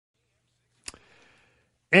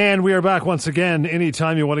And we are back once again.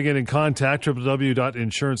 Anytime you want to get in contact,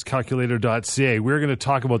 www.insurancecalculator.ca. We're going to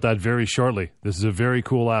talk about that very shortly. This is a very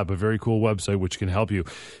cool app, a very cool website, which can help you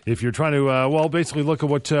if you're trying to, basically look at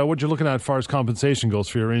what you're looking at as far as compensation goes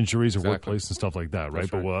for your injuries or workplace and stuff like that, right?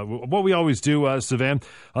 That's right. But what we always do, Sivan,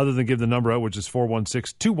 other than give the number out, which is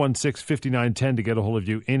 416-216-5910 to get a hold of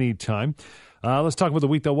you anytime. Let's talk about the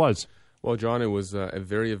week that was. Well, John, it was a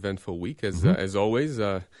very eventful week, as always.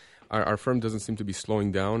 Our firm doesn't seem to be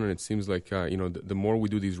slowing down, and it seems like the more we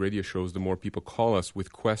do these radio shows, the more people call us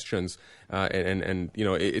with questions, and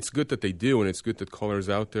it's good that they do, and it's good that callers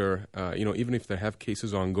out there, even if they have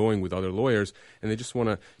cases ongoing with other lawyers, and they just want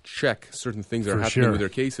to check certain things that are happening with their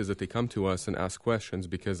cases, that they come to us and ask questions,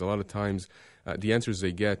 because a lot of times the answers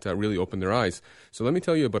they get really open their eyes. So let me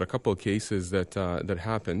tell you about a couple of cases that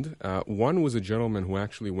happened. One was a gentleman who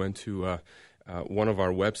actually went to one of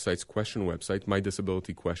our websites, question website,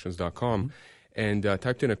 mydisabilityquestions.com, and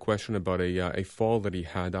typed in a question about a fall that he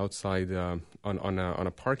had outside on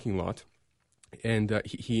a parking lot, and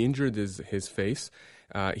he injured his face.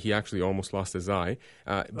 He actually almost lost his eye,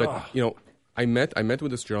 I met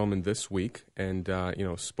with this gentleman this week and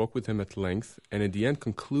spoke with him at length, and at the end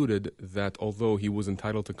concluded that although he was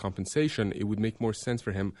entitled to compensation, it would make more sense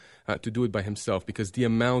for him to do it by himself, because the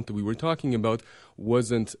amount that we were talking about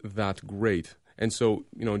wasn't that great. And so,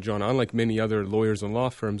 John, unlike many other lawyers and law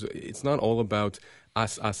firms, it's not all about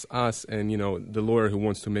us, and, the lawyer who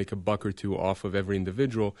wants to make a buck or two off of every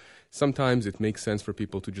individual. Sometimes it makes sense for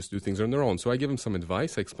people to just do things on their own. So I gave him some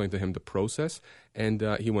advice. I explained to him the process, and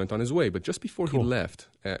he went on his way. But just before he left,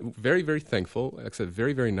 very, very thankful, like I said,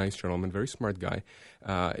 very, very nice gentleman, very smart guy.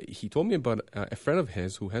 He told me about a friend of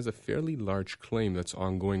his who has a fairly large claim that's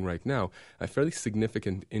ongoing right now, a fairly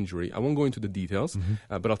significant injury. I won't go into the details,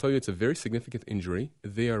 but I'll tell you it's a very significant injury.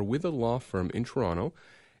 They are with a law firm in Toronto,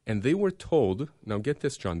 and they were told, now get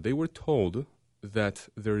this, John, they were told that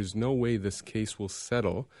there is no way this case will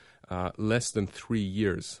settle less than 3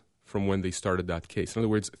 years from when they started that case. In other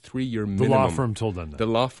words, 3-year minimum. The law firm told them that. The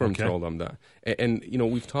law firm told them that. And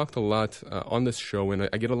we've talked a lot on this show, and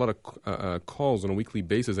I get a lot of calls on a weekly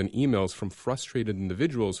basis and emails from frustrated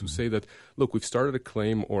individuals who say that, look, we've started a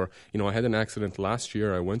claim, or, I had an accident last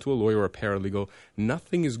year, I went to a lawyer or a paralegal,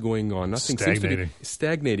 nothing is going on, nothing seems to be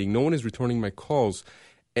stagnating, no one is returning my calls.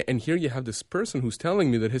 And here you have this person who's telling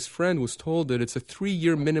me that his friend was told that it's a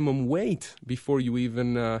 3-year minimum wait before you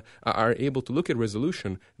even are able to look at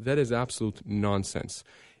resolution. That is absolute nonsense.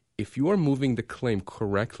 If you are moving the claim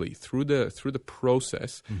correctly through the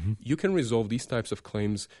process, you can resolve these types of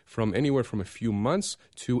claims from anywhere from a few months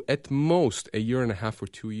to at most 1.5 years or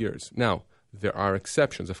 2 years. Now, there are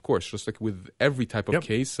exceptions, of course, just like with every type of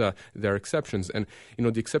case, there are exceptions. And,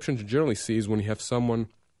 the exception you generally see is when you have someone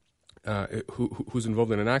who's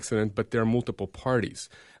involved in an accident, but there are multiple parties.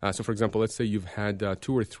 So, for example, let's say you've had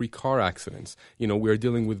 2 or 3 car accidents. We're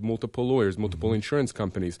dealing with multiple lawyers, multiple insurance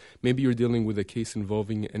companies. Maybe you're dealing with a case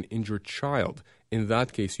involving an injured child. In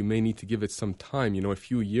that case, you may need to give it some time, a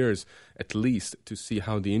few years at least, to see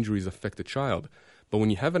how the injuries affect the child. But when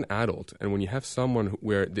you have an adult, and when you have someone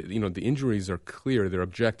where the injuries are clear, they're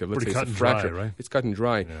objective. Let's say it's a fracture, dry, right? It's cut and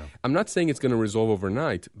dry. Yeah. I'm not saying it's going to resolve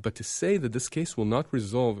overnight, but to say that this case will not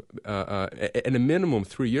resolve at a minimum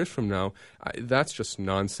 3 years from now, that's just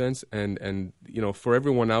nonsense. And for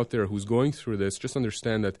everyone out there who's going through this, just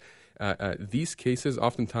understand that these cases,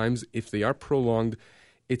 oftentimes, if they are prolonged,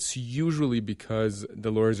 it's usually because the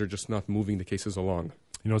lawyers are just not moving the cases along.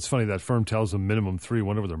 It's funny, that firm tells them minimum 3,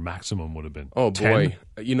 whatever their maximum would have been. Oh, 10? Boy.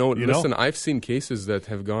 Listen, I've seen cases that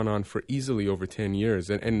have gone on for easily over 10 years.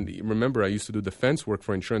 And remember, I used to do defense work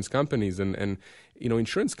for insurance companies. And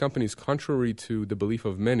insurance companies, contrary to the belief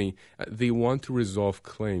of many, they want to resolve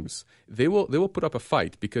claims. They will put up a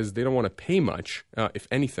fight because they don't want to pay much, if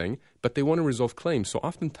anything, but they want to resolve claims. So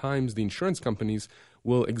oftentimes the insurance companies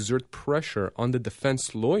will exert pressure on the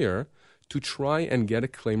defense lawyer to try and get a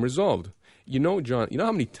claim resolved. John,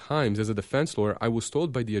 how many times as a defense lawyer I was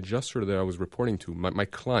told by the adjuster that I was reporting to, my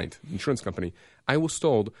client, insurance company, I was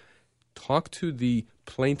told, talk to the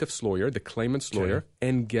plaintiff's lawyer, the claimant's lawyer,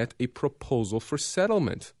 and get a proposal for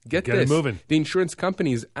settlement. Get this. It moving. The insurance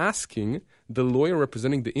company is asking the lawyer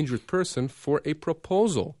representing the injured person for a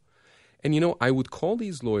proposal. And, I would call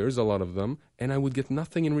these lawyers, a lot of them, and I would get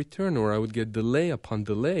nothing in return, or I would get delay upon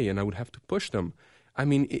delay, and I would have to push them. I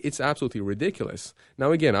mean, it's absolutely ridiculous.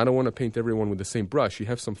 Now, again, I don't want to paint everyone with the same brush. You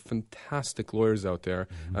have some fantastic lawyers out there.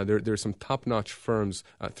 There are some top-notch firms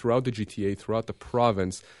throughout the GTA, throughout the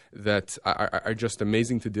province, that are just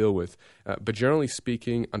amazing to deal with. But generally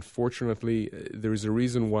speaking, unfortunately, there is a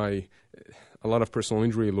reason why a lot of personal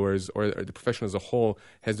injury lawyers or the profession as a whole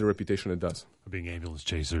has the reputation it does. Being ambulance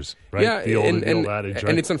chasers, right? Yeah, the old adage, right?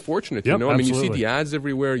 And it's unfortunate, Yep, you know. I mean, you see absolutely. the ads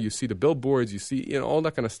everywhere, you see the billboards, you see all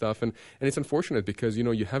that kind of stuff, and it's unfortunate because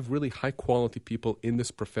you have really high quality people in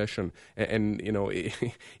this profession, and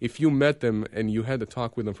if you met them and you had to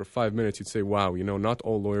talk with them for 5 minutes, you'd say, wow, not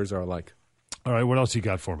all lawyers are alike. All right, what else you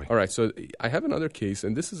got for me? All right, so I have another case,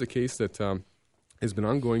 and this is a case that has been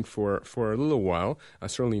ongoing for a little while,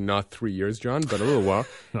 certainly not 3 years, John, but a little while.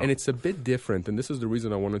 No. And it's a bit different, and this is the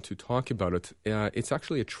reason I wanted to talk about it. It's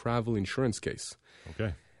actually a travel insurance case.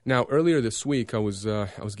 Okay. Now, earlier this week, I was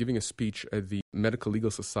giving a speech at the Medical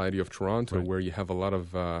Legal Society of Toronto, Right. where you have a lot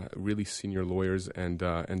of really senior lawyers and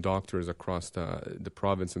doctors across the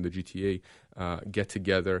province and the GTA get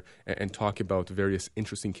together and talk about various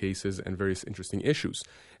interesting cases and various interesting issues.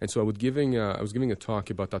 And so I was giving a talk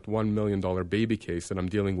about that $1 million baby case that I'm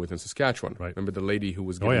dealing with in Saskatchewan. Right. Remember the lady who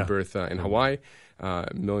was giving birth in Hawaii,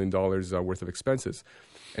 $1 million worth of expenses.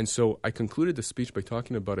 And so I concluded the speech by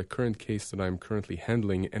talking about a current case that I'm currently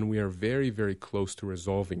handling, and we are very, very close to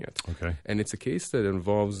resolving it. Okay. And it's a case that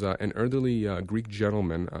involves an elderly Greek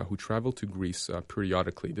gentleman who traveled to Greece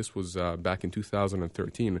periodically. This was back in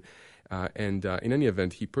 2013. And in any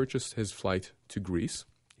event, he purchased his flight to Greece.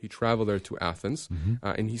 He traveled there to Athens,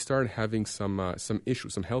 and he started having some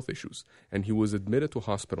issues, some health issues. And he was admitted to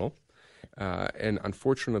hospital. And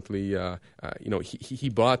unfortunately, he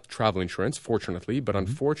bought travel insurance, fortunately, but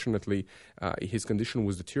unfortunately, his condition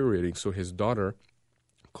was deteriorating. So his daughter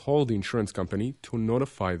called the insurance company to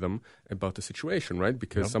notify them about the situation, right?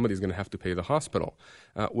 Because somebody's going to have to pay the hospital.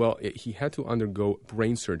 He had to undergo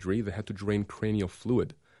brain surgery. They had to drain cranial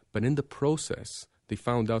fluid. But in the process, they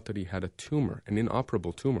found out that he had a tumor, an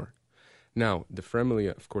inoperable tumor. Now, the family,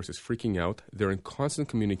 of course, is freaking out. They're in constant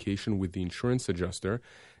communication with the insurance adjuster,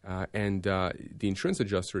 and the insurance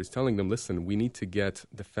adjuster is telling them, listen, we need to get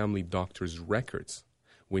the family doctor's records.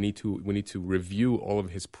 We need to review all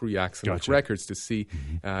of his pre-accident records to see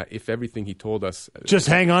if everything he told us. Just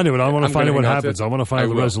hang on to it. I want to find out what happens. I want to find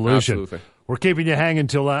the resolution. Absolutely. We're keeping you hanging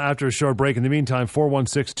until after a short break. In the meantime,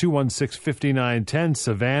 416-216-5910,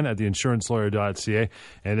 Savannah at theinsurancelawyer.ca.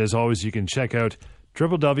 And as always, you can check out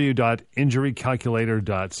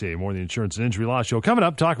www.injurycalculator.ca. More on the Insurance and Injury Law Show coming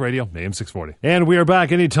up. Talk Radio, AM 640. And we are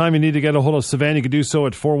back. Anytime you need to get a hold of Savannah, you can do so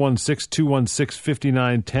at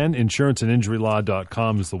 416-216-5910.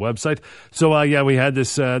 Insuranceandinjurylaw.com is the website. So, we had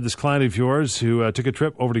this client of yours who took a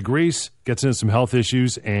trip over to Greece, gets into some health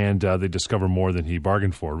issues, and they discover more than he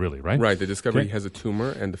bargained for, really, right? Right. They discover he has a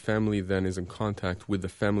tumor, and the family then is in contact with the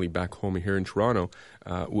family back home here in Toronto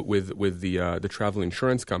with the travel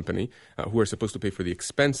insurance company who are supposed to pay for the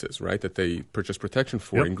expenses, right, that they purchase protection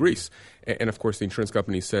for in Greece. And, of course, the insurance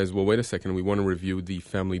company says, well, wait a second, we want to review the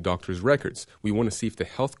family doctor's records. We want to see if the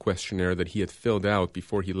health questionnaire that he had filled out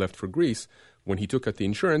before he left for Greece, when he took out the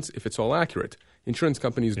insurance, if it's all accurate. Insurance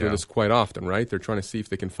companies do this quite often, right? They're trying to see if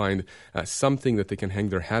they can find something that they can hang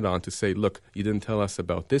their hat on to say, look, you didn't tell us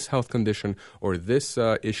about this health condition or this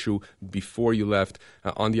issue before you left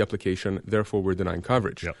on the application, therefore we're denying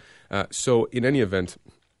coverage. So in any event,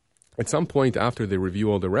 at some point after they review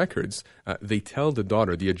all the records, they tell the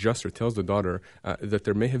daughter, the adjuster tells the daughter that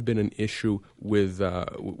there may have been an issue with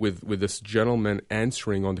this gentleman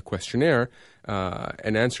answering on the questionnaire,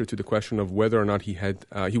 an answer to the question of whether or not he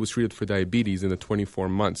was treated for diabetes in the 24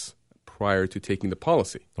 months prior to taking the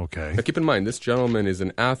policy. Okay. Now, keep in mind, this gentleman is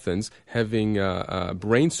in Athens having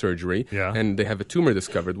brain surgery, and they have a tumor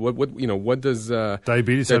discovered. What does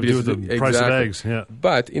diabetes have to do with the price of eggs? Yeah.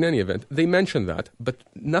 But in any event, they mention that, but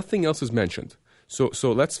nothing else is mentioned. So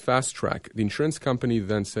let's fast track. The insurance company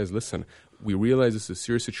then says, listen, we realize this is a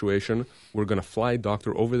serious situation. We're going to fly a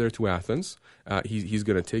doctor over there to Athens. He's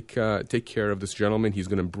going to take care of this gentleman. He's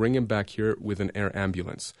going to bring him back here with an air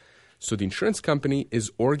ambulance. So the insurance company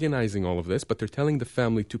is organizing all of this, but they're telling the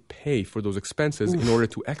family to pay for those expenses in order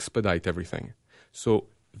to expedite everything. So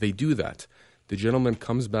they do that. The gentleman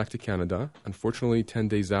comes back to Canada. Unfortunately, 10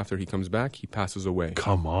 days after he comes back, he passes away.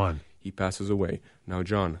 Come on. He passes away. Now,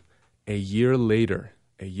 John, a year later,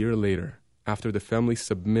 after the family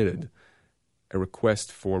submitted a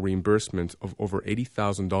request for reimbursement of over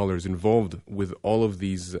 $80,000 involved with all of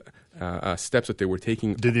these steps that they were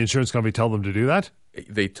taking. Did the insurance company tell them to do that?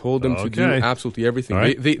 They told them to do absolutely everything.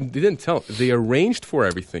 Right. They didn't tell. They arranged for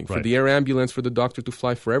everything, for the air ambulance, for the doctor to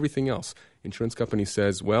fly, for everything else. Insurance company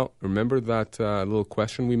says, well, remember that little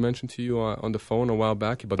question we mentioned to you on the phone a while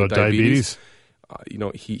back about the diabetes?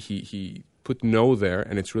 He put no there,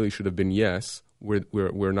 and it really should have been yes.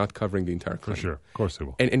 We're not covering the entire claim. For sure. Of course they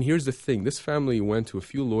will. And here's the thing. This family went to a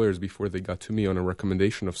few lawyers before they got to me on a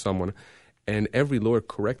recommendation of someone, And every lawyer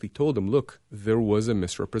correctly told him, look, there was a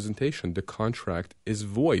misrepresentation. The contract is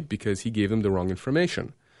void because he gave them the wrong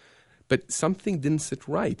information. But something didn't sit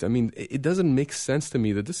right. I mean, it doesn't make sense to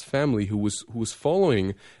me that this family who was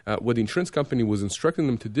following what the insurance company was instructing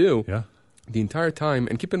them to do the entire time,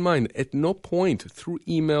 and keep in mind, at no point through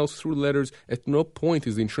emails, through letters, at no point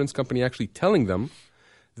is the insurance company actually telling them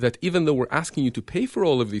that even though we're asking you to pay for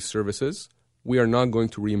all of these services, we are not going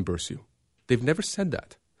to reimburse you. They've never said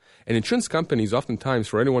that. And insurance companies, oftentimes,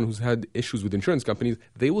 for anyone who's had issues with insurance companies,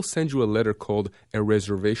 they will send you a letter called a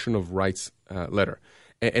reservation of rights letter.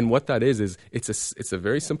 And what that is it's a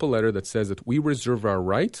very simple letter that says that we reserve our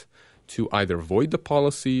right to either void the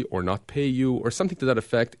policy or not pay you or something to that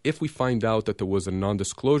effect if we find out that there was a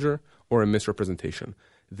non-disclosure or a misrepresentation.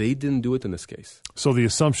 They didn't do it in this case. So the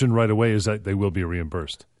assumption right away is that they will be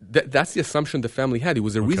reimbursed. That's the assumption the family had. It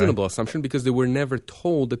was a reasonable assumption because they were never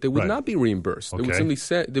told that they would not be reimbursed. They would simply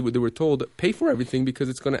say, they were told, pay for everything because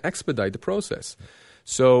it's going to expedite the process.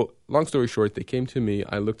 So, long story short, they came to me.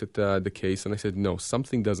 I looked at the case and I said, no,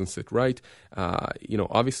 something doesn't sit right.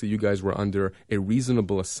 Obviously you guys were under a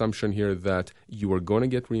reasonable assumption here that you were going to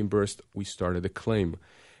get reimbursed. We started a claim.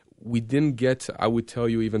 We didn't get, I would tell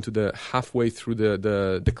you, even to the halfway through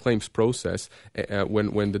the claims process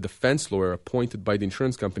when the defense lawyer appointed by the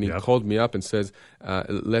insurance company called me up and says,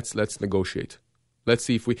 let's negotiate. Let's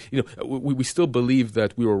see if we still believe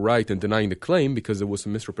that we were right in denying the claim because there was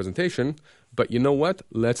some misrepresentation, but you know what?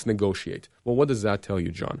 Let's negotiate. Well, what does that tell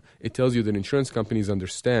you, John? It tells you that insurance companies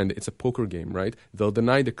understand it's a poker game, right? They'll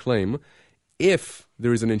deny the claim if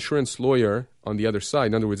there is an insurance lawyer on the other side.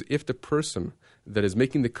 In other words, if the person that is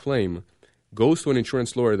making the claim goes to an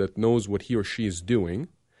insurance lawyer that knows what he or she is doing,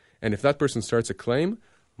 and if that person starts a claim,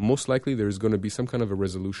 most likely there's going to be some kind of a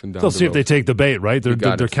resolution down the road. They'll see if they take the bait, right?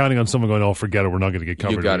 They're counting on someone going, oh, forget it, we're not going to get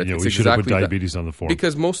covered. You got it. We should have put diabetes on the form.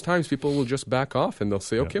 Because most times people will just back off and they'll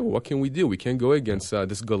say, okay, well, what can we do? We can't go against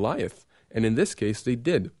this Goliath. And in this case, they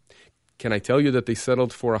did. Can I tell you that they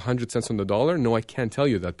settled for 100 cents on the dollar? No, I can't tell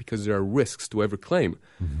you that because there are risks to every claim.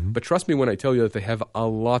 Mm-hmm. But trust me when I tell you that they have a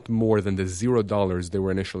lot more than the $0 they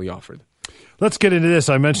were initially offered. Let's get into this.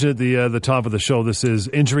 I mentioned at the top of the show, this is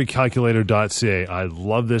injurycalculator.ca. I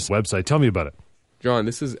love this website. Tell me about it. John,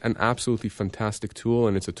 this is an absolutely fantastic tool,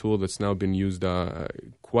 and it's a tool that's now been used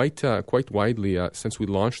quite widely since we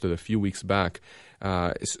launched it a few weeks back.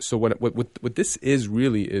 So what this is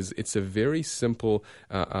really is it's a very simple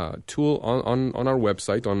tool on our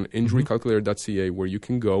website, on injurycalculator.ca, where you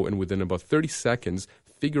can go and within about 30 seconds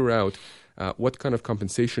figure out what kind of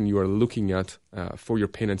compensation you are looking at for your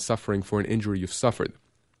pain and suffering for an injury you've suffered.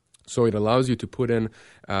 So it allows you to put in,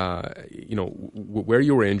 where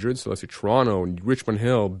you were injured. So let's say Toronto, Richmond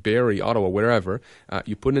Hill, Barrie, Ottawa, wherever.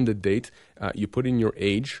 You put in the date. You put in your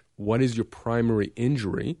age. What is your primary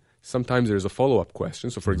injury? Sometimes there's a follow-up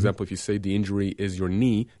question. So, for example, if you say the injury is your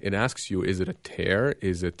knee, it asks you, is it a tear?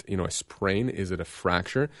 Is it a sprain? Is it a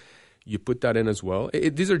fracture? You put that in as well.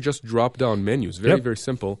 These are just drop-down menus, very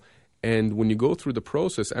simple. And when you go through the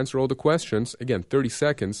process, answer all the questions, again, 30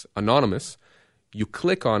 seconds, anonymous, you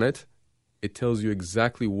click on it, it tells you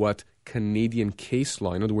exactly what Canadian case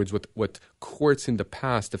law, in other words, what courts in the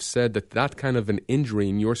past have said that kind of an injury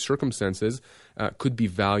in your circumstances could be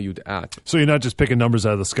valued at. So you're not just picking numbers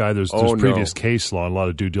out of the sky. There's previous case law and a lot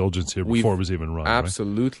of due diligence here before it was even run.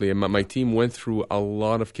 Absolutely. Right? And my team went through a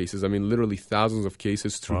lot of cases. I mean, literally thousands of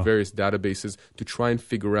cases through various databases to try and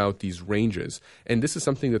figure out these ranges. And this is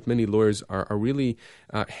something that many lawyers are really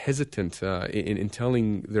hesitant in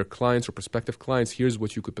telling their clients or prospective clients, here's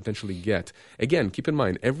what you could potentially get. Again, keep in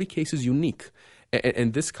mind, every case is unique.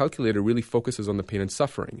 And this calculator really focuses on the pain and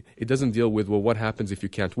suffering. It doesn't deal with, what happens if you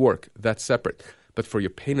can't work? That's separate. But for your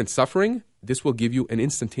pain and suffering, this will give you an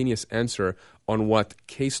instantaneous answer on what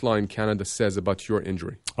case law in Canada says about your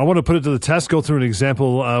injury. I want to put it to the test. Go through an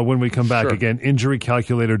example when we come back. Again,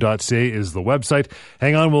 injurycalculator.ca is the website.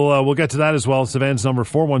 Hang on, we'll get to that as well. Savannah's number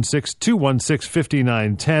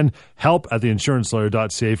 416-216-5910. Help at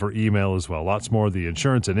theinsurancelawyer.ca for email as well. Lots more of the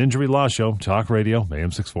Insurance and Injury Law Show. Talk Radio,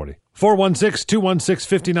 AM 640.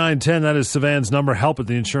 416-216-5910. That is Savannah's number. Help at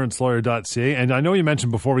theinsurancelawyer.ca. And I know you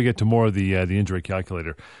mentioned before we get to more of the injury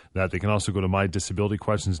calculator that they can also go to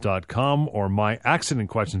mydisabilityquestions.com or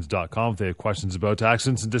myaccidentquestions.com if they have questions about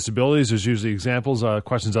accidents and disabilities. There's usually examples,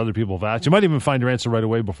 questions other people have asked. You might even find your answer right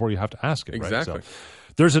away before you have to ask it. Exactly. Right? So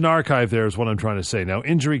there's an archive there is what I'm trying to say. Now,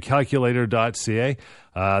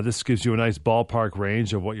 injurycalculator.ca, this gives you a nice ballpark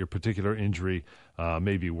range of what your particular injury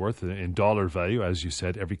may be worth in dollar value. As you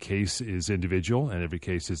said, every case is individual and every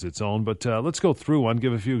case is its own. But let's go through one,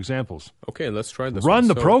 give a few examples. Okay, let's try this. Run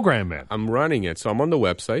the program, man. I'm running it. So I'm on the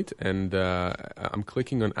website and I'm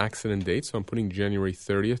clicking on accident date. So I'm putting January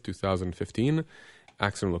 30th, 2015.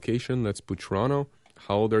 Accident location, let's put Toronto.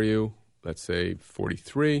 How old are you? Let's say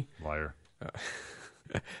 43. Liar.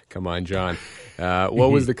 Come on, John.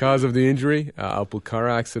 What was the cause of the injury? I'll put car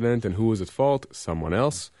accident. And who was at fault? Someone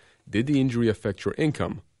else. Did the injury affect your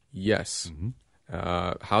income? Yes.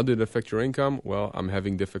 How did it affect your income? Well, I'm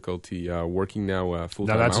having difficulty working now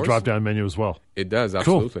full-time Now that's hours. a drop-down menu as well. It does,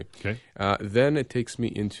 absolutely. Cool. Okay. Then it takes me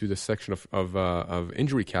into the section of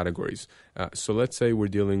injury categories. So let's say we're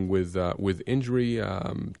dealing with injury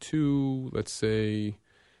to, let's say,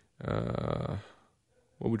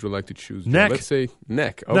 what would you like to choose? Neck. Let's say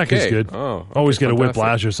neck. Okay. Neck is good. Oh, okay, always get fantastic. a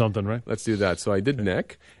whiplash or something, right? Let's do that. So I did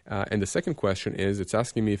neck. And the second question is, it's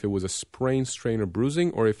asking me if it was a sprain, strain, or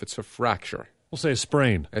bruising, or if it's a fracture. We'll say a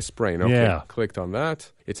sprain. A sprain. Okay. Yeah. Clicked on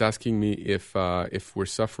that. It's asking me if you're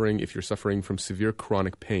suffering from severe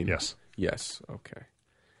chronic pain. Yes. Yes. Okay.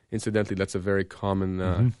 Incidentally, that's a very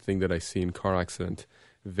common thing that I see in car accident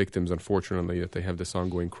victims, unfortunately, that they have this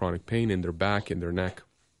ongoing chronic pain in their back, in their neck.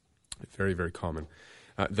 Very, very common.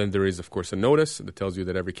 Then there is, of course, a notice that tells you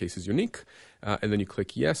that every case is unique. And then you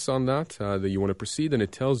click yes on that you want to proceed. And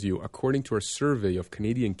it tells you, according to our survey of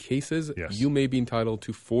Canadian cases, Yes. you may be entitled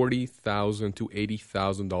to $40,000 to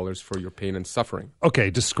 $80,000 for your pain and suffering.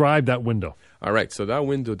 Okay, describe that window. All right, so that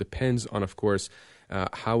window depends on, of course,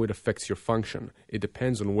 how it affects your function. It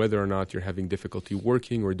depends on whether or not you're having difficulty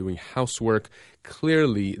working or doing housework.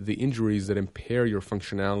 Clearly, the injuries that impair your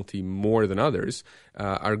functionality more than others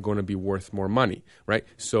are going to be worth more money, right?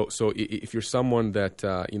 So if you're someone that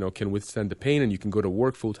can withstand the pain and you can go to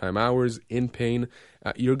work full-time hours in pain,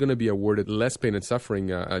 you're going to be awarded less pain and suffering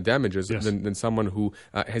damages Yes. than someone who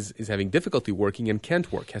is having difficulty working and can't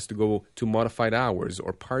work, has to go to modified hours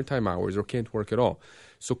or part-time hours or can't work at all.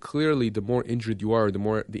 So clearly, the more injured you are, the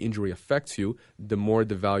more the injury affects you, the more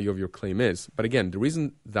the value of your claim is. But again, the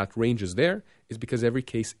reason that range is there is because every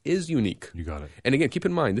case is unique. You got it. And again, keep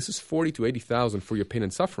in mind, this is $40,000 to $80,000 for your pain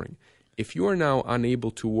and suffering. If you are now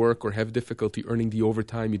unable to work or have difficulty earning the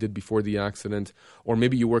overtime you did before the accident, or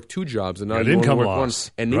maybe you work two jobs and now An you only income work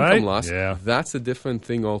loss, one, right? income loss, Yeah. that's a different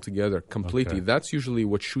thing altogether, completely. Okay. That's usually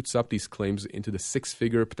what shoots up these claims into the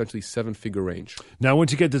six-figure, potentially seven-figure range. Now,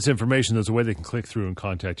 once you get this information, there's a way they can click through and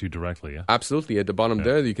contact you directly, yeah? Absolutely. At the bottom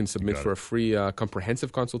there, you can submit got for it. a free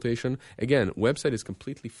comprehensive consultation. Again, website is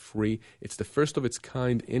completely free. It's the first of its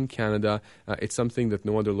kind in Canada. It's something that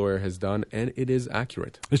no other lawyer has done, and it is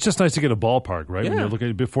accurate. It's just nice to get a ballpark, right? When Yeah. you're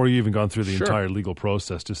looking before you even gone through the Sure. entire legal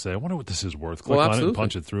process, to say, I wonder what this is worth. Click Well, on it and absolutely.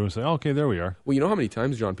 punch it through and say, oh, okay, there we are. Well, you know how many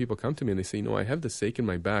times, John, people come to me and they say, I have this ache in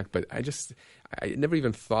my back, but I never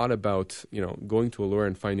even thought about, going to a lawyer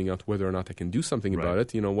and finding out whether or not I can do something about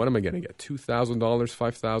Right. it. What am I going to get? $2,000,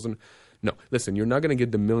 $5,000? No, listen, you're not going to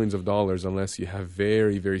get the millions of dollars unless you have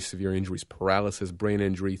very, very severe injuries, paralysis, brain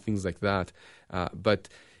injury, things like that. But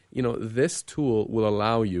this tool will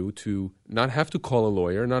allow you to not have to call a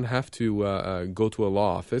lawyer, not have to go to a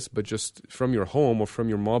law office, but just from your home or from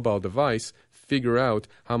your mobile device, figure out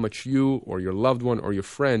how much you or your loved one or your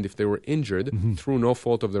friend, if they were injured through no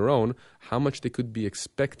fault of their own, how much they could be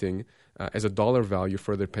expecting as a dollar value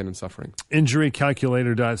for their pain and suffering.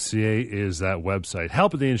 Injurycalculator.ca is that website.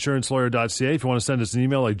 Help at theinsurancelawyer.ca if you want to send us an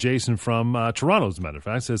email, like Jason from Toronto, as a matter of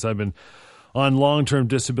fact, says, I've been on long-term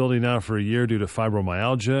disability now for a year due to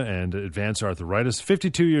fibromyalgia and advanced arthritis.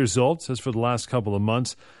 52 years old, says for the last couple of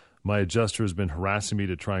months, my adjuster has been harassing me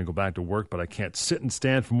to try and go back to work, but I can't sit and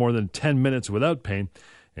stand for more than 10 minutes without pain.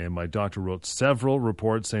 And my doctor wrote several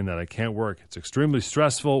reports saying that I can't work. It's extremely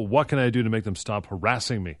stressful. What can I do to make them stop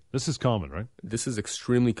harassing me? This is common, right? This is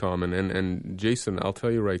extremely common. And Jason, I'll tell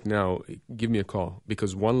you right now, give me a call,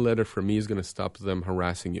 because one letter from me is going to stop them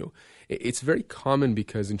harassing you. It's very common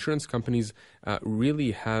because insurance companies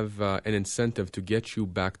really have an incentive to get you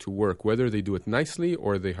back to work. Whether they do it nicely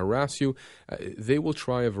or they harass you, they will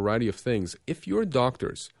try a variety of things. If your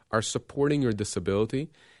doctors are supporting your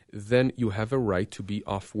disability, then you have a right to be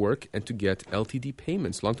off work and to get LTD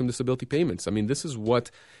payments, long-term disability payments. I mean, this is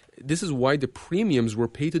why the premiums were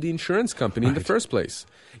paid to the insurance company in the first place.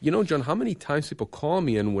 John, how many times people call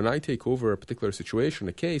me, and when I take over a particular situation,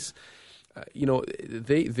 a case,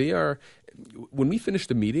 they are, when we finish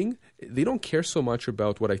the meeting, they don't care so much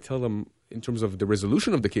about what I tell them in terms of the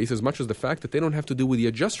resolution of the case as much as the fact that they don't have to deal with the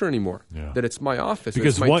adjuster anymore, that it's my office,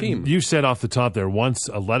 because and it's my team. You said off the top there, once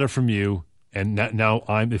a letter from you, and now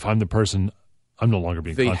if I'm the person, I'm no longer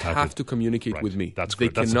being They contacted. have to communicate Right. with me. That's they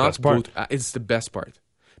good. That's the cannot best part. it's the best part.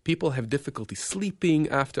 People have difficulty sleeping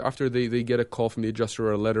after they get a call from the adjuster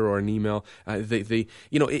or a letter or an email.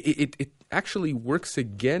 It actually works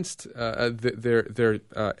against their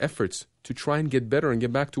efforts to try and get better and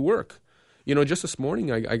get back to work. Just this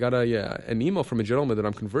morning, I got an email from a gentleman that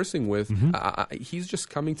I'm conversing with. He's just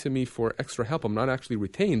coming to me for extra help. I'm not actually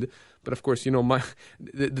retained. But of course,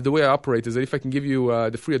 the way I operate is that if I can give you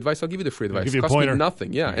the free advice, I'll give you the free advice. Give you it costs a pointer. me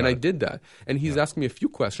nothing. Yeah, and I did that. And he's asking me a few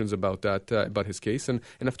questions about that, about his case. And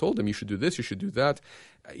I've told him, you should do this, you should do that.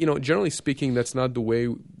 Generally speaking, that's not the way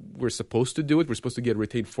we're supposed to do it. We're supposed to get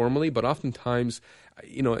retained formally. But oftentimes,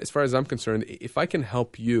 as far as I'm concerned, if I can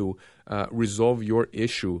help you resolve your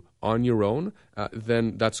issue on your own,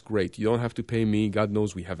 then that's great. You don't have to pay me. God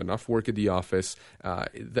knows we have enough work at the office.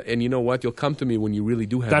 And you know what? You'll come to me when you really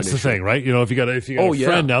do have That's an issue. the thing, right? If you got a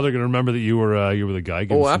friend now, they're going to remember that you were the guy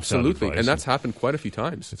giving some absolutely. sound advice. And that's happened quite a few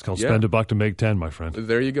times. It's called spend $1 to make 10, my friend.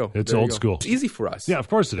 There you go. It's old school. It's easy for us. Yeah, of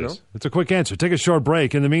course it is. It's a quick answer. Take a short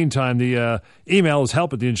break. In the meantime, the email is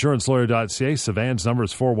help@theinsurancelawyer.ca. Savann's number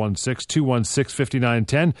is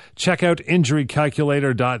 416-216-5910. Check out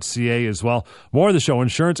injurycalculator.ca as well. More of the show,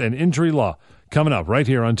 insurance and injury law, coming up right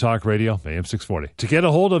here on Talk Radio, AM 640. To get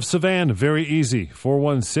a hold of Savan, very easy.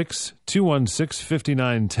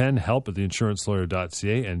 416-216-5910.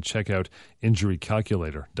 Help@theinsurancelawyer.ca, and check out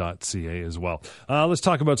injurycalculator.ca as well. Let's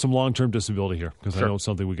talk about some long-term disability here, because I know it's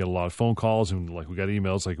something we get a lot of phone calls, and we got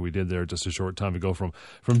emails like we did there just a short time ago from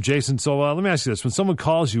Jason. So let me ask you this. When someone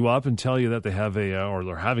calls you up and tell you that they have or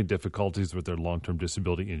they're having difficulties with their long-term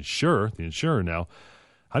disability the insurer now,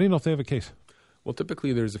 how do you know if they have a case? Well,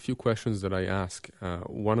 typically there's a few questions that I ask,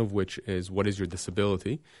 one of which is, what is your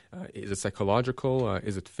disability? Is it psychological?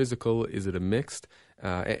 Is it physical? Is it a mixed?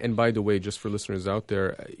 And by the way, just for listeners out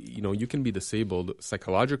there, you can be disabled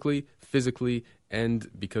psychologically, physically, and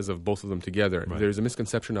because of both of them together. Right. There's a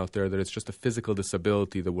misconception out there that it's just a physical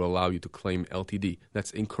disability that will allow you to claim LTD. That's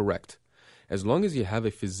incorrect. As long as you have a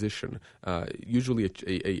physician, usually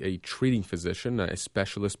a treating physician, a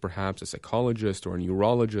specialist perhaps, a psychologist or a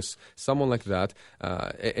neurologist, someone like that,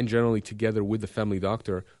 and generally together with the family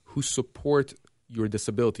doctor, who support your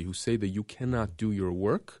disability, who say that you cannot do your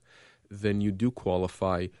work, then you do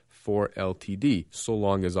qualify for LTD, so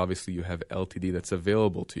long as obviously you have LTD that's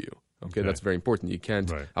available to you. Okay, that's very important. You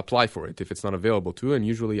can't apply for it if it's not available to you, and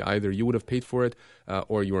usually either you would have paid for it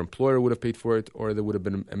or your employer would have paid for it, or there would have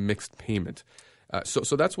been a mixed payment.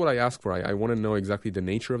 So that's what I ask for. I want to know exactly the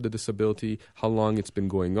nature of the disability, how long it's been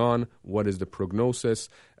going on, what is the prognosis,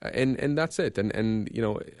 and that's it. And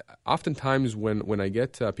oftentimes when I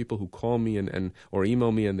get people who call me or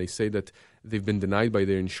email me and they say that they've been denied by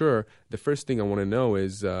their insurer, the first thing I want to know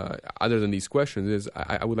is, other than these questions, is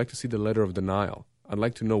I would like to see the letter of denial. I'd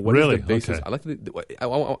like to know what is the basis. Okay.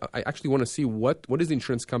 I actually want to see what is the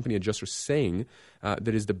insurance company adjuster saying that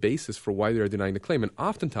is the basis for why they are denying the claim. And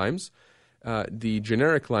oftentimes, the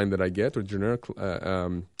generic line that I get, or generic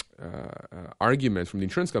argument from the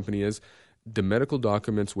insurance company, is the medical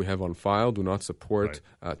documents we have on file do not support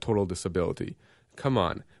total disability. Come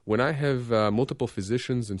on. When I have multiple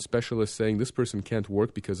physicians and specialists saying this person can't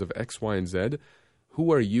work because of X, Y, and Z,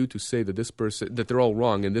 who are you to say that that they're all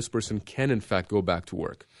wrong and this person can in fact go back to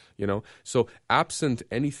work? So absent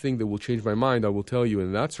anything that will change my mind, I will tell you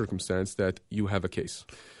in that circumstance that you have a case.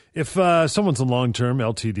 If someone's on long-term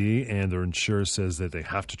LTD and their insurer says that they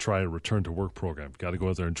have to try a return to work program, got to go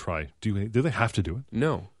out there and try, do they have to do it?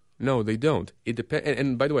 No, they don't. It depends.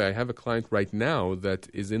 And by the way, I have a client right now that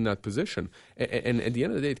is in that position. And at the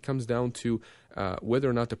end of the day, it comes down to whether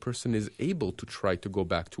or not the person is able to try to go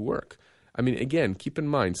back to work. I mean, again, keep in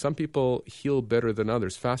mind, some people heal better than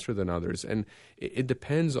others, faster than others, and it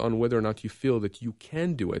depends on whether or not you feel that you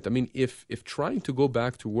can do it. I mean, if trying to go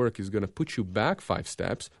back to work is going to put you back 5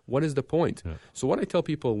 steps, what is the point? Yeah. So what I tell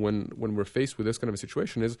people when we're faced with this kind of a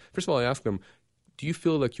situation is, first of all, I ask them, do you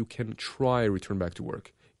feel like you can try return back to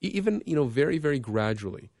work? Even, very, very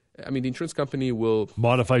gradually. I mean, the insurance company will...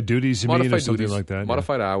 Modified duties, or something like that?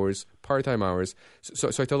 Modified hours, part-time hours. So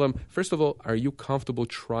I tell them, first of all, are you comfortable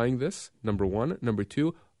trying this? Number one. Number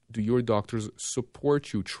two, do your doctors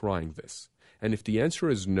support you trying this? And if the answer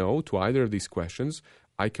is no to either of these questions,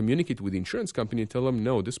 I communicate with the insurance company and tell them,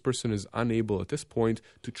 no, this person is unable at this point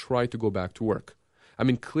to try to go back to work. I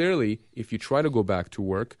mean, clearly, if you try to go back to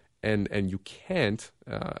work and you can't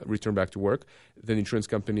return back to work, then the insurance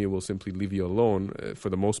company will simply leave you alone for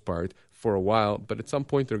the most part for a while. But at some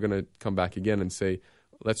point, they're going to come back again and say,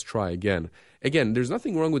 let's try again. Again, there's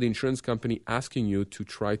nothing wrong with the insurance company asking you to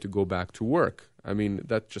try to go back to work. I mean,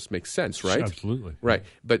 that just makes sense, right? Absolutely. Right.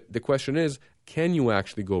 But the question is, can you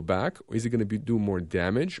actually go back? Or is it going to do more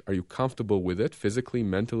damage? Are you comfortable with it physically,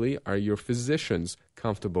 mentally? Are your physicians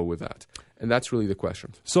comfortable with that? And that's really the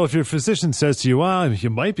question. So if your physician says to you, well, you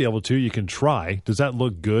might be able to, you can try, does that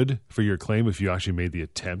look good for your claim if you actually made the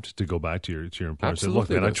attempt to go back to your employer and say, look,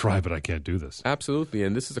 man, I tried, but I can't do this? Absolutely.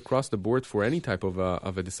 And this is across the board for any type of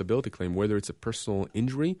a disability claim, whether it's a personal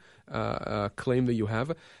injury claim that you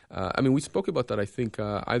have. I mean, we spoke about that, I think,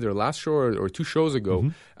 either last show or 2 shows ago,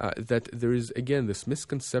 that there is, again, this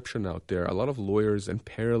misconception out there. A lot of lawyers and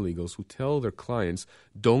paralegals who tell their clients,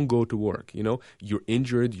 don't go to work. You know, you're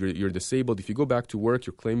injured, you're disabled. If you go back to work,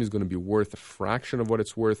 your claim is going to be worth a fraction of what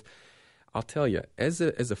it's worth. I'll tell you, as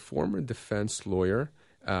a former defense lawyer,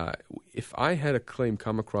 if I had a claim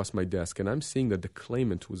come across my desk and I'm seeing that the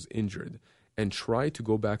claimant was injured and tried to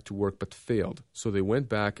go back to work but failed, so they went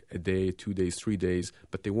back a day, 2 days, 3 days,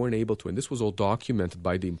 but they weren't able to, and this was all documented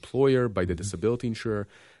by the employer, by the disability insurer,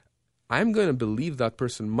 I'm going to believe that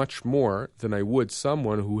person much more than I would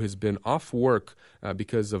someone who has been off work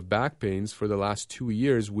because of back pains for the last 2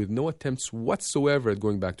 years with no attempts whatsoever at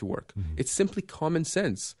going back to work. It's simply common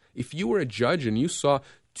sense. If you were a judge and you saw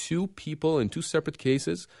 2 people in 2 separate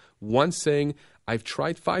cases, one saying, I've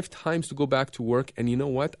tried 5 times to go back to work, and you know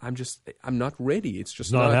what? I'm not ready. It's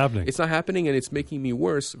just not happening. It's not happening, and it's making me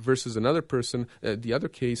worse. Versus another person, the other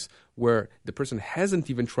case where the person hasn't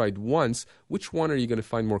even tried once. Which one are you going to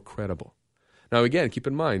find more credible? Now, again, keep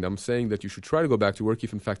in mind, I'm saying that you should try to go back to work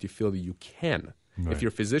if, in fact, you feel that you can. Right. If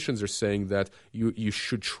your physicians are saying that you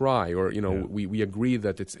should try, or we agree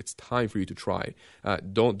that it's time for you to try,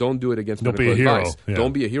 don't do it against medical advice. Yeah.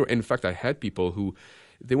 Don't be a hero. In fact, I had people who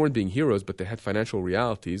they weren't being heroes, but they had financial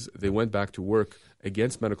realities. They went back to work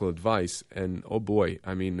against medical advice, and oh boy,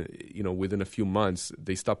 I mean, within a few months,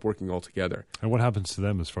 they stopped working altogether. And what happens to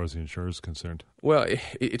them as far as the insurer is concerned? Well,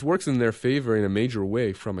 it works in their favor in a major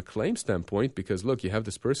way from a claim standpoint because, look, you have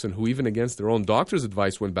this person who even against their own doctor's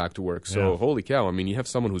advice went back to work. So, holy cow, I mean, you have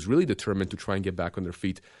someone who's really determined to try and get back on their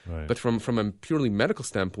feet. Right. But from a purely medical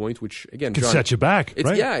standpoint, which, again, can John, set you back,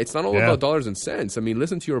 right? Yeah, it's not all about dollars and cents. I mean,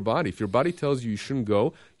 listen to your body. If your body tells you shouldn't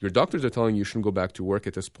go, your doctors are telling you shouldn't go back to work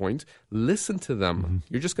at this point, listen to them.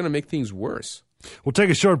 You're just going to make things worse. We'll take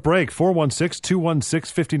a short break.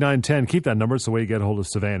 416-216-5910. Keep that number. It's the way you get a hold of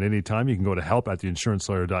Sivan anytime. You can go to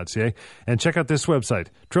help@theinsurancelawyer.ca and check out this website,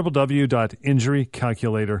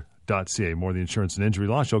 www.injurycalculator.ca. More of the Insurance and Injury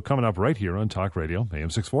Law Show coming up right here on Talk Radio, AM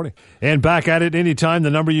 640. And back at it anytime. The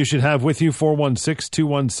number you should have with you,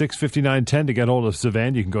 416-216-5910. To get a hold of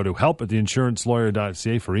Sivan, you can go to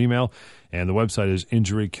help@theinsurancelawyer.ca for email. And the website is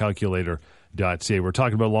injurycalculator.ca. We're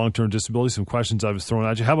talking about long-term disability, some questions I was throwing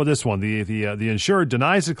at you. How about this one? The insurer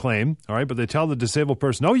denies a claim, all right, but they tell the disabled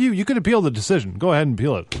person, oh, you can appeal the decision. Go ahead and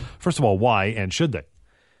appeal it. First of all, why and should they?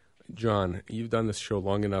 John, you've done this show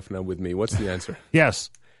long enough now with me. What's the answer? Yes.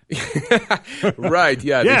 Right,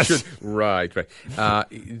 yeah. Yes. They should. Right.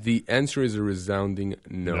 The answer is a resounding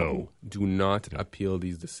no. Do not appeal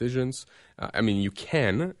these decisions. I mean, you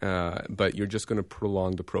can, but you're just going to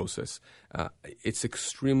prolong the process. It's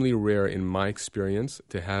extremely rare, in my experience,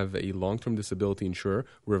 to have a long-term disability insurer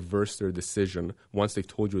reverse their decision once they've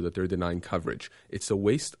told you that they're denying coverage. It's a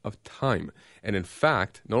waste of time. And in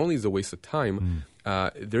fact, not only is it a waste of time,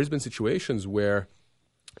 there's been situations where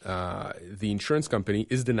the insurance company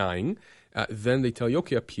is denying. Then they tell you,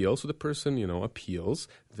 okay, appeal. So the person, appeals.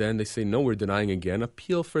 Then they say, no, we're denying again.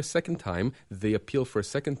 Appeal for a second time. They appeal for a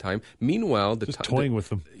second time. Meanwhile, toying with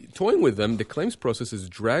them. Toying with them. The claims process is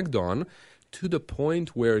dragged on to the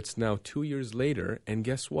point where it's now 2 years later. And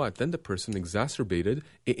guess what? Then the person exacerbated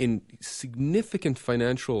in significant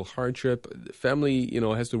financial hardship. The family,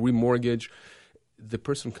 has to remortgage. The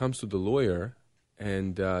person comes to the lawyer.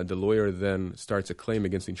 And the lawyer then starts a claim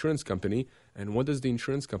against the insurance company. And what does the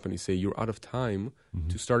insurance company say? You're out of time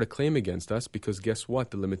to start a claim against us because guess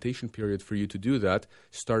what? The limitation period for you to do that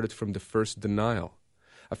started from the first denial.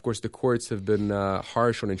 Of course, the courts have been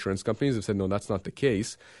harsh on insurance companies. They've said, no, that's not the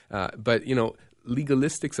case. But,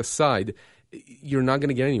 legalistics aside, you're not going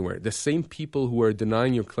to get anywhere. The same people who are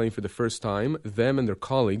denying your claim for the first time, them and their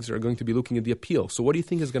colleagues are going to be looking at the appeal. So what do you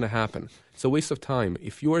think is going to happen? It's a waste of time.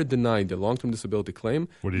 If you are denied a long-term disability claim,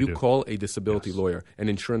 you call a disability lawyer, an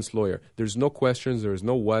insurance lawyer. There's no questions. There's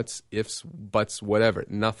no whats, ifs, buts, whatever,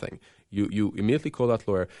 nothing. You immediately call that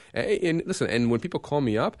lawyer. And listen, and when people call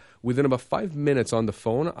me up, within about 5 minutes on the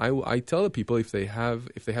phone, I tell the people if they have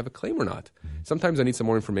a claim or not. Sometimes I need some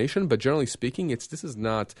more information, but generally speaking, this is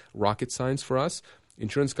not rocket science for us.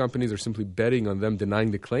 Insurance companies are simply betting on them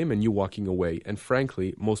denying the claim and you walking away. And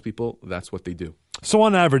frankly, most people, that's what they do. So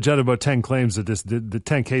on average, out of about 10 claims, the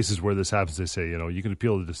 10 cases where this happens, they say, you can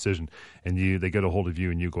appeal the decision and they get a hold of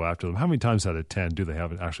you and you go after them. How many times out of 10 do they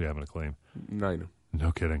actually have a claim? 9.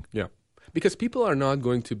 No kidding. Yeah. Because people are not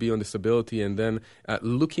going to be on disability and then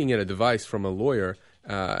looking at a device from a lawyer,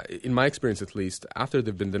 in my experience at least, after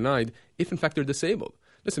they've been denied, if in fact they're disabled.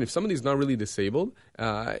 Listen, if somebody's not really disabled,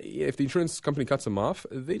 if the insurance company cuts them off,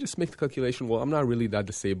 they just make the calculation, well, I'm not really that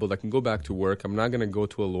disabled. I can go back to work. I'm not going to go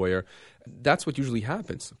to a lawyer. That's what usually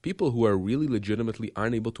happens. People who are really legitimately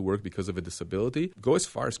unable to work because of a disability go as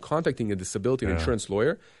far as contacting a disability and insurance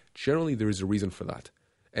lawyer. Generally, there is a reason for that.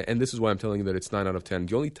 And this is why I'm telling you that it's 9 out of 10.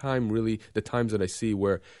 The only time really, the times that I see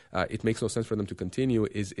where it makes no sense for them to continue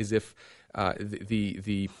is if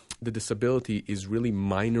the disability is really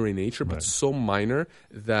minor in nature, but so minor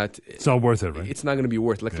that it's not worth it, right? It's not going to be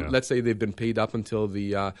worth it. Let's say they've been paid up until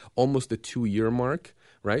the almost the 2-year mark,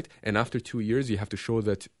 right? And after 2 years, you have to show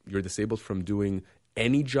that you're disabled from doing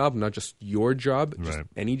any job, not just your job, just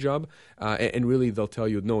any job. And really, they'll tell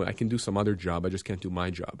you, no, I can do some other job. I just can't do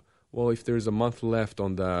my job. Well, if there's a month left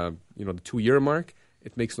on the the 2-year mark,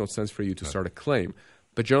 it makes no sense for you to start a claim.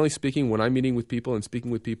 But generally speaking, when I'm meeting with people and speaking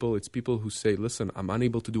with people, it's people who say, listen, I'm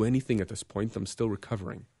unable to do anything at this point. I'm still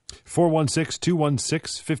recovering.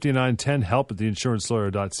 416-216-5910, help at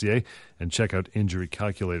theinsurancelawyer.ca, and check out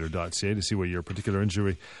injurycalculator.ca to see what your particular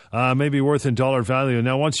injury may be worth in dollar value.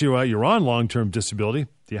 Now, once you're on long-term disability,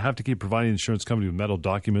 do you have to keep providing the insurance company with medical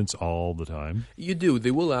documents all the time? You do.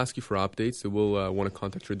 They will ask you for updates. They will want to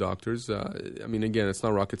contact your doctors. Again, it's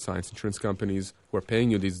not rocket science. Insurance companies who are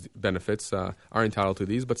paying you these benefits are entitled to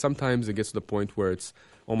these, but sometimes it gets to the point where it's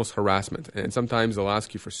almost harassment. And sometimes they'll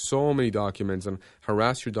ask you for so many documents and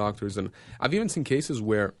harass your doctors. And I've even seen cases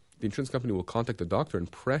where the insurance company will contact the doctor and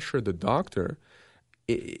pressure the doctor,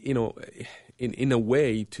 in a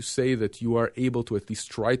way to say that you are able to at least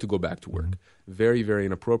try to go back to work. Very, very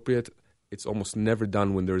inappropriate. It's almost never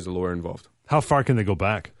done when there is a lawyer involved. How far can they go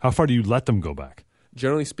back? How far do you let them go back?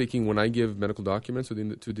 Generally speaking, when I give medical documents to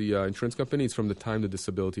the insurance company, it's from the time the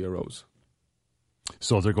disability arose.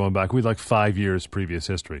 So if they're going back, we'd like 5 years previous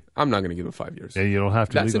history. I'm not going to give them 5 years. And you don't have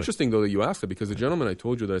to. That's legally. Interesting, though, that you asked that, because the gentleman I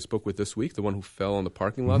told you that I spoke with this week, the one who fell on the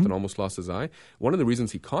parking lot and almost lost his eye, one of the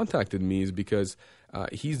reasons he contacted me is because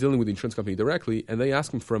he's dealing with the insurance company directly, and they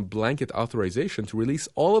asked him for a blanket authorization to release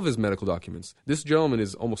all of his medical documents. This gentleman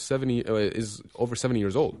is over 70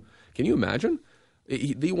 years old. Can you imagine?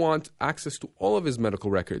 They want access to all of his medical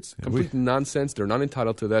records. Complete nonsense. They're not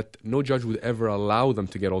entitled to that. No judge would ever allow them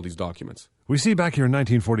to get all these documents. We see back here in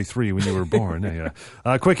 1943 when you were born.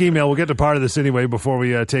 Quick email. We'll get to part of this anyway before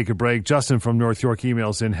we take a break. Justin from North York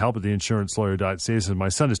emails in, help at theinsurancelawyer.ca. Says, my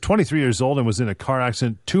son is 23 years old and was in a car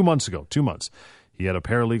accident 2 months ago. 2 months. He had a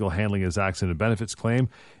paralegal handling his accident benefits claim,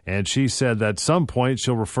 and she said that at some point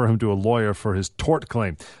she'll refer him to a lawyer for his tort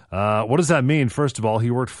claim. What does that mean? First of all,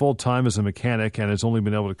 he worked full-time as a mechanic and has only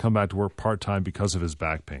been able to come back to work part-time because of his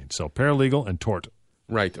back pain. So paralegal and tort.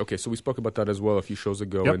 Right. Okay. So we spoke about that as well a few shows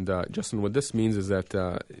ago. Yep. And Justin, what this means is that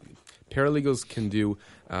paralegals can do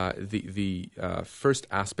the first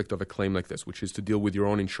aspect of a claim like this, which is to deal with your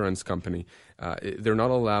own insurance company. They're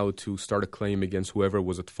not allowed to start a claim against whoever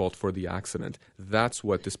was at fault for the accident. That's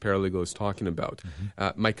what this paralegal is talking about.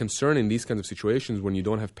 My concern in these kinds of situations, when you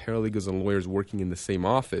don't have paralegals and lawyers working in the same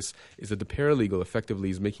office, is that the paralegal effectively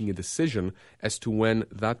is making a decision as to when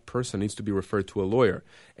that person needs to be referred to a lawyer.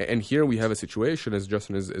 And here we have a situation, as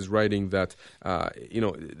Justin is writing, that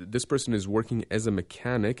this person is working as a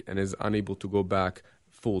mechanic and is unable to go back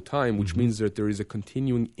full-time, which means that there is a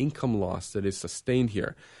continuing income loss that is sustained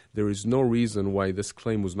here. There is no reason why this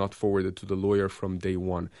claim was not forwarded to the lawyer from day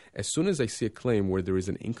one. As soon as I see a claim where there is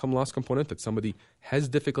an income loss component, that somebody has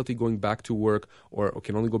difficulty going back to work or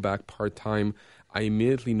can only go back part-time, I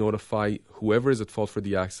immediately notify whoever is at fault for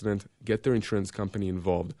the accident, get their insurance company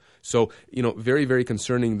involved. So, very, very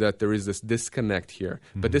concerning that there is this disconnect here.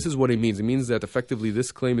 But this is what it means. It means that effectively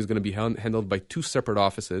this claim is going to be handled by two separate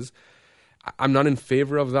offices. I'm not in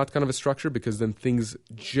favor of that kind of a structure, because then things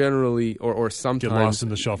generally or sometimes get lost in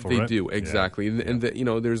the shuffle. They right? do, exactly. Yeah. And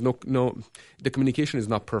there's no the communication is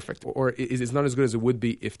not perfect, or it's not as good as it would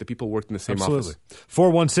be if the people worked in the same office.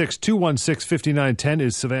 416-216-5910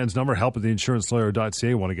 is Savannah's number. Help at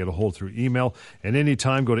theinsurancelawyer.ca. Want to get a hold through email. And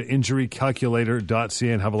anytime, go to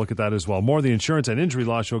injurycalculator.ca and have a look at that as well. More of the Insurance and Injury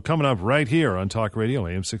Law Show coming up right here on Talk Radio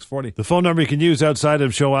AM 640. The phone number you can use outside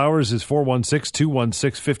of show hours is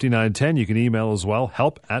 416-216-5910. You can can email as well,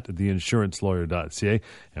 help@theinsurancelawyer.ca.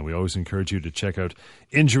 And we always encourage you to check out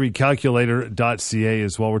injurycalculator.ca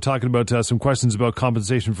as well. We're talking about some questions about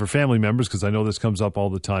compensation for family members, because I know this comes up all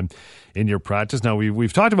the time in your practice. Now,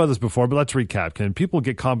 we've talked about this before, but let's recap. Can people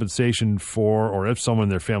get compensation for, or if someone in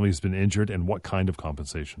their family has been injured, and what kind of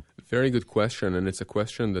compensation? Very good question, and it's a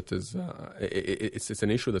question that is it's an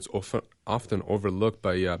issue that's often overlooked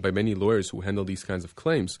by many lawyers who handle these kinds of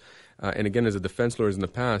claims. And again, as a defense lawyer in the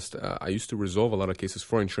past, I used to resolve a lot of cases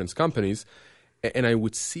for insurance companies, and I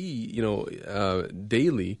would see,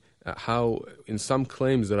 daily how in some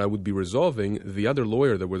claims that I would be resolving, the other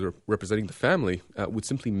lawyer that was representing the family would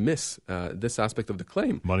simply miss this aspect of the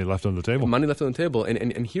claim. Money left on the table. Money left on the table.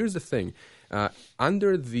 And here's the thing.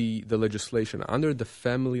 Under the legislation, under the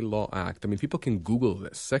Family Law Act, I mean, people can Google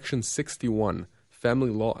this, Section 61,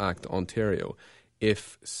 Family Law Act, Ontario.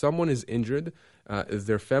 If someone is injured,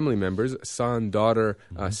 their family members, son, daughter,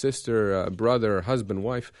 sister, brother, husband,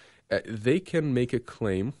 wife, they can make a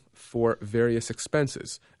claim for various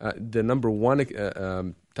expenses. The number one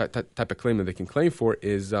type of claim that they can claim for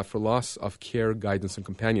is for loss of care, guidance, and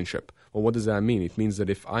companionship. Well, what does that mean? It means that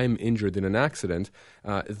if I'm injured in an accident,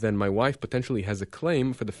 then my wife potentially has a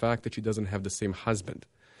claim for the fact that she doesn't have the same husband.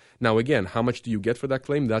 Now, again, how much do you get for that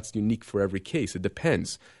claim? That's unique for every case. It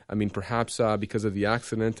depends. I mean, perhaps because of the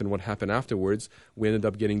accident and what happened afterwards, we ended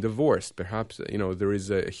up getting divorced. Perhaps, there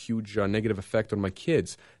is a huge negative effect on my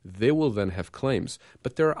kids. They will then have claims.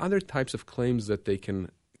 But there are other types of claims that they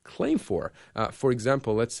can claim for. For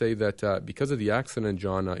example, let's say that because of the accident,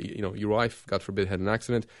 John, your wife, God forbid, had an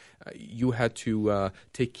accident. You had to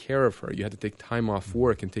take care of her. You had to take time off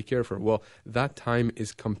work and take care of her. Well, that time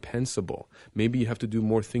is compensable. Maybe you have to do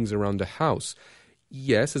more things around the house.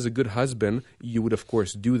 Yes, as a good husband, you would, of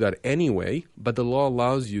course, do that anyway, but the law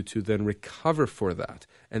allows you to then recover for that.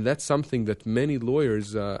 And that's something that many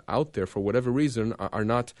lawyers out there, for whatever reason, are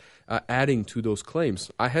not adding to those claims.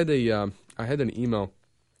 I had an email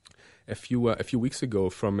a few weeks ago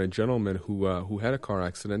from a gentleman who had a car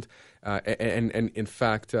accident and in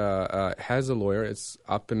fact has a lawyer. It's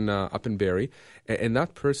up in Barrie, and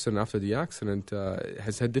that person after the accident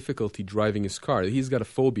has had difficulty driving his car. He's got a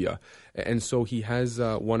phobia, and so he has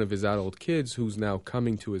one of his adult kids who's now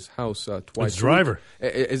coming to his house twice as a driver.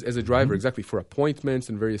 As a driver, exactly, for appointments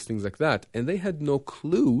and various things like that. And they had no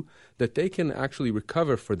clue that they can actually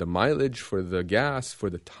recover for the mileage, for the gas, for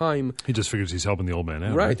the time. He just figures he's helping the old man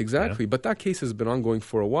out. Right, exactly. Yeah. But that case has been ongoing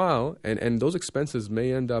for a while, and those expenses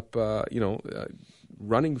may end up,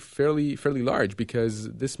 running fairly large, because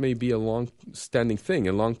this may be a long-standing thing,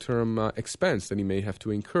 a long-term expense that he may have to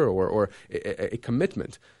incur, or a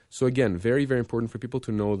commitment. So again, very, very important for people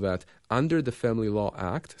to know that under the Family Law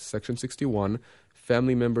Act, Section 61,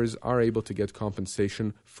 family members are able to get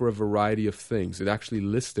compensation for a variety of things. It actually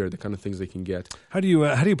lists there the kind of things they can get. How do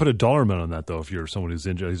you put a dollar amount on that, though, if you're someone who's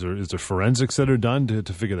injured? Is there forensics that are done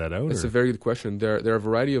to figure that out? It's a very good question. There are a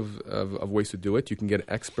variety of ways to do it. You can get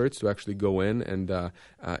experts to actually go in, and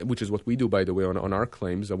which is what we do, by the way, on our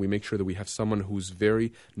claims. We make sure that we have someone who's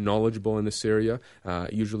very knowledgeable in this area,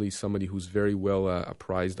 usually somebody who's very well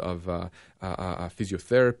apprised of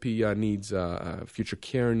physiotherapy needs, future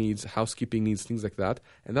care needs, housekeeping needs, things like that.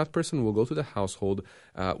 And that person will go to the household,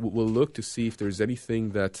 will look to see if there's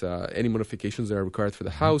anything that, any modifications that are required for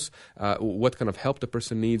the house, what kind of help the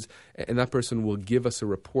person needs, and that person will give us a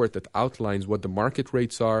report that outlines what the market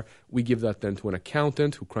rates are. We give that then to an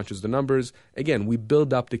accountant who crunches the numbers. Again, we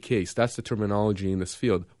build up the case. That's the terminology in this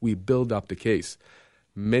field. We build up the case.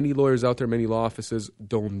 Many lawyers out there, many law offices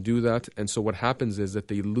don't do that, and so what happens is that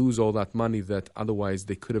they lose all that money that otherwise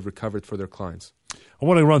they could have recovered for their clients. I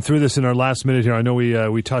want to run through this in our last minute here. I know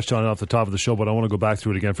we touched on it off the top of the show, but I want to go back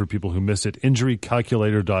through it again for people who missed it.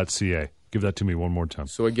 Injurycalculator.ca. Give that to me one more time.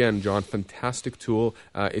 So again, John, fantastic tool.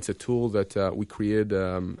 It's a tool that we created.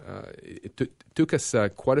 It took us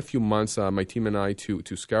quite a few months, my team and I,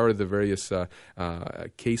 to scour the various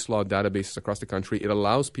case law databases across the country. It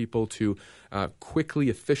allows people to quickly,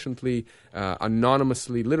 efficiently,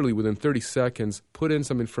 anonymously, literally within 30 seconds, put in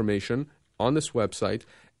some information on this website,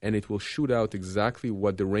 and it will shoot out exactly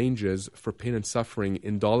what the range is for pain and suffering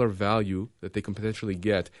in dollar value that they can potentially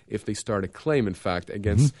get if they start a claim, in fact,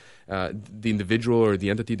 against the individual or the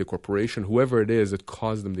entity, the corporation, whoever it is that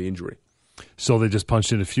caused them the injury. So they just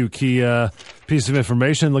punched in a few key pieces of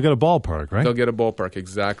information. They'll get a ballpark, right? They'll get a ballpark,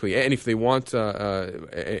 exactly. And if they want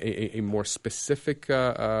a more specific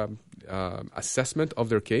assessment of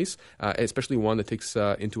their case, especially one that takes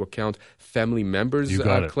into account family members'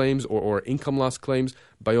 claims or income loss claims,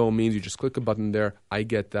 by all means, you just click a button there. I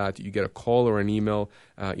get that. You get a call or an email,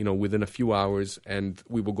 within a few hours, and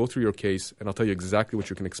we will go through your case, and I'll tell you exactly what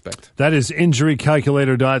you can expect. That is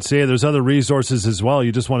injurycalculator.ca. There's other resources as well.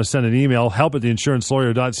 You just want to send an email,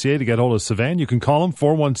 help@theinsurancelawyer.ca to get hold of Sivan. You can call him,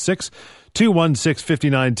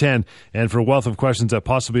 416-216-5910. And for a wealth of questions that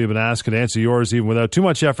possibly have been asked and answer yours even without too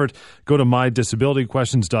much effort, go to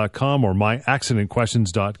mydisabilityquestions.com or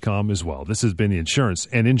myaccidentquestions.com as well. This has been the Insurance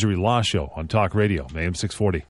and Injury Law Show on Talk Radio, AM 640.